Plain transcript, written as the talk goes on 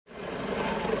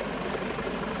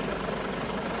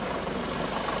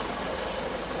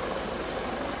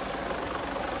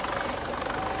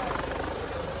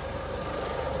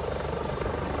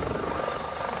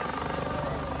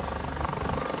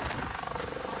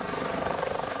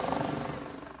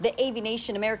The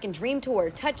AviNation American Dream Tour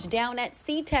touched down at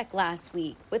CTEC last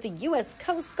week, with a U.S.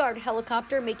 Coast Guard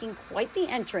helicopter making quite the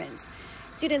entrance.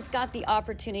 Students got the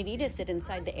opportunity to sit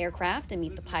inside the aircraft and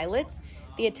meet the pilots.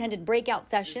 They attended breakout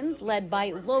sessions led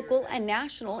by local and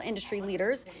national industry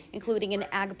leaders, including an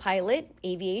ag pilot,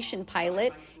 aviation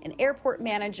pilot, an airport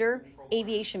manager,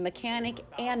 aviation mechanic,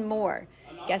 and more.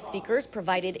 Guest speakers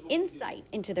provided insight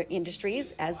into their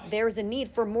industries as there is a need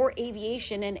for more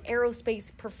aviation and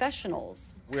aerospace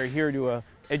professionals. We're here to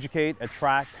educate,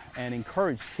 attract, and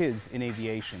encourage kids in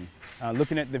aviation.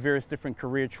 Looking at the various different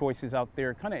career choices out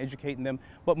there, kind of educating them,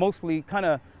 but mostly kind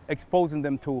of exposing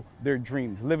them to their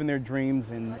dreams, living their dreams,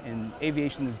 and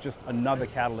aviation is just another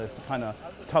catalyst to kind of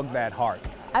tug that heart.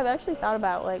 I've actually thought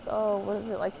about what is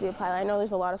it like to be a pilot? I know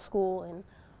there's a lot of school,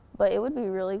 but it would be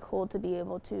really cool to be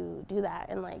able to do that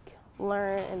and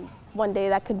learn, and one day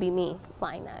that could be me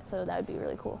flying that, so that would be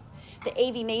really cool. The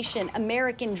AviNation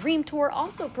American Dream Tour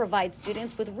also provides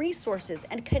students with resources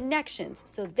and connections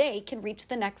so they can reach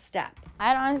the next step.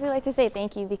 I'd honestly like to say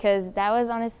thank you, because that was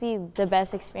honestly the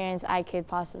best experience I could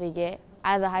possibly get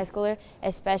as a high schooler,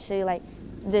 especially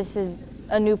this is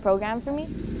a new program for me.